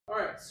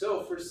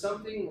so for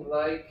something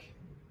like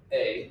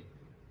A,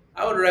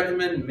 I would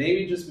recommend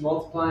maybe just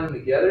multiplying them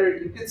together.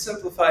 You could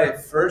simplify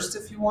it first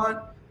if you want.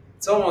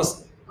 It's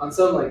almost, on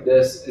something like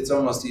this, it's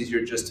almost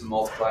easier just to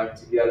multiply them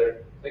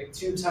together. Like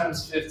 2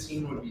 times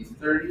 15 would be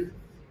 30.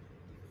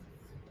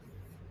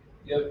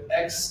 You have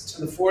x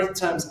to the 4th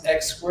times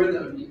x squared,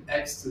 that would be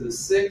x to the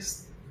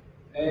 6th,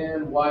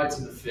 and y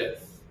to the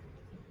 5th.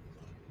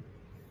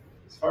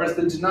 As far as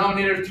the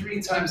denominator,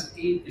 3 times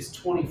 8 is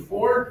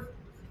 24.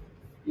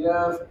 You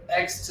have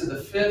x to the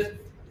 5th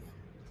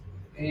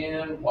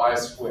and y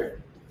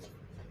squared.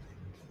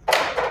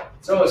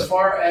 So as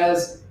far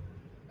as,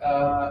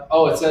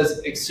 it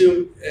says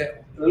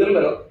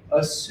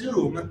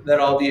assume that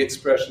all the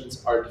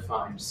expressions are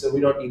defined. So we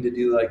don't need to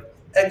do like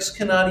x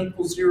cannot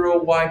equal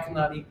 0, y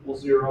cannot equal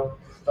 0.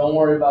 Don't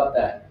worry about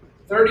that.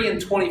 30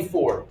 and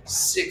 24,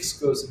 6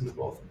 goes into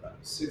both of them.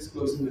 6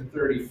 goes into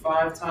 30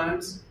 5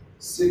 times.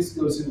 6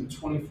 goes into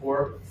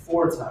 24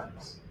 4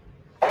 times.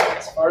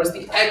 As far as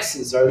the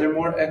x's, are there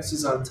more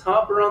x's on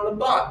top or on the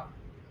bottom?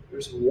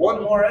 There's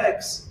one more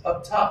x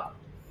up top.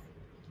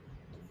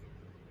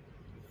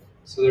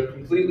 So they're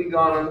completely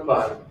gone on the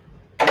bottom.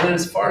 And then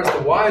as far as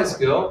the y's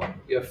go,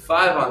 you have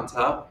 5 on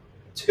top,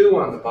 2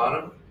 on the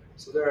bottom.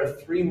 So there are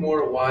 3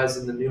 more y's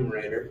in the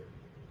numerator.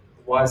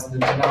 The y's in the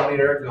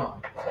denominator are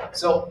gone.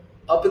 So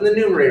up in the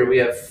numerator, we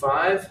have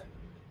 5x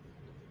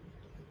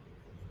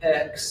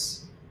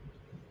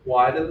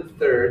y to the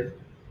 3rd.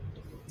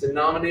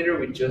 Denominator,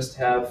 we just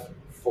have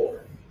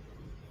 4.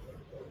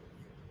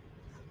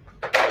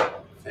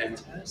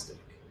 Fantastic.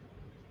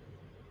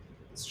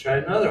 Let's try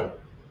another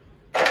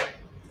one.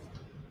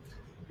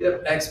 We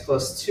have x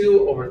plus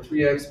 2 over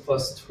 3x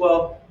plus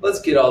 12.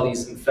 Let's get all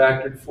these in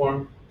factored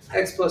form.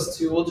 X plus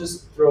 2, we'll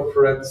just throw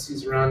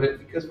parentheses around it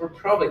because we're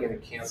probably going to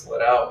cancel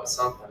it out with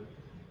something.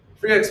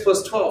 3x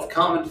plus 12,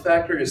 common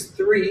factor is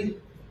 3.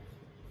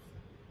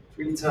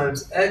 3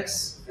 times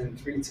x and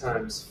 3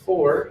 times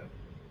 4.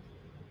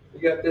 We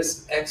got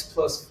this x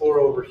plus 4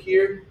 over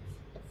here.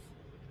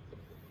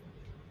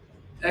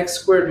 X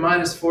squared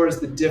minus 4 is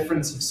the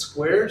difference of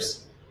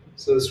squares.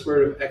 So the square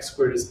root of x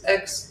squared is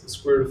x. The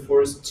square root of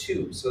 4 is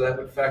 2. So that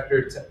would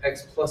factor to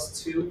x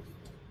plus 2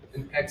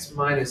 and x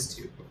minus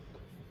 2.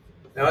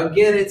 Now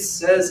again, it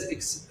says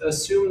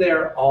assume they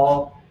are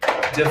all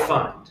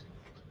defined.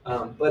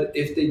 But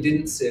if they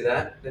didn't say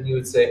that, then you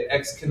would say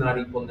x cannot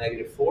equal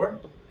negative 4,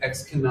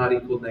 x cannot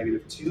equal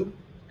negative 2,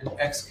 and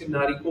x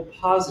cannot equal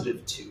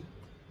positive 2.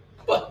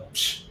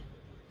 But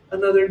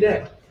another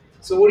day.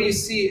 So what do you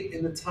see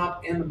in the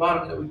top and the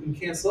bottom that we can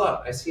cancel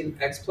out? I see an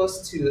x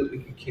plus 2 that we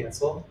can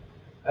cancel.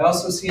 I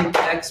also see an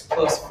x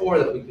plus 4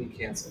 that we can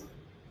cancel.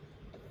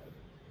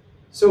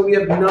 So we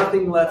have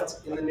nothing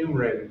left in the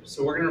numerator.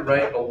 So we're going to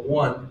write a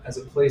 1 as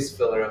a place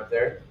filler up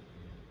there.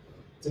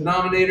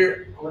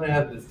 Denominator, I'm going to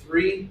have the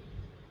 3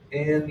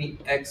 and the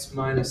x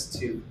minus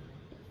 2.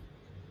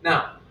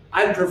 Now,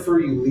 I'd prefer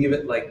you leave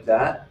it like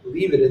that.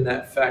 Leave it in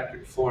that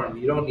factored form.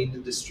 You don't need to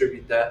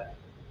distribute that.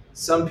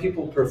 Some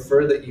people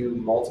prefer that you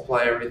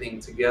multiply everything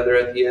together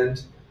at the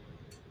end.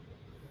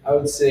 I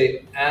would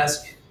say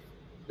ask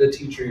the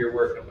teacher you're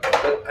working with.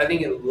 But I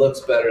think it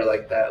looks better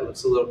like that. It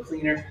looks a little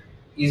cleaner,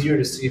 easier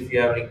to see if you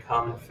have any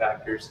common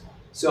factors.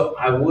 So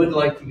I would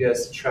like you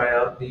guys to try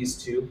out these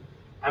two.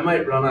 I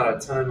might run out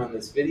of time on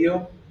this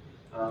video,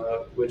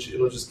 which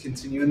it'll just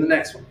continue in the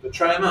next one. But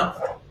try them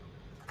out.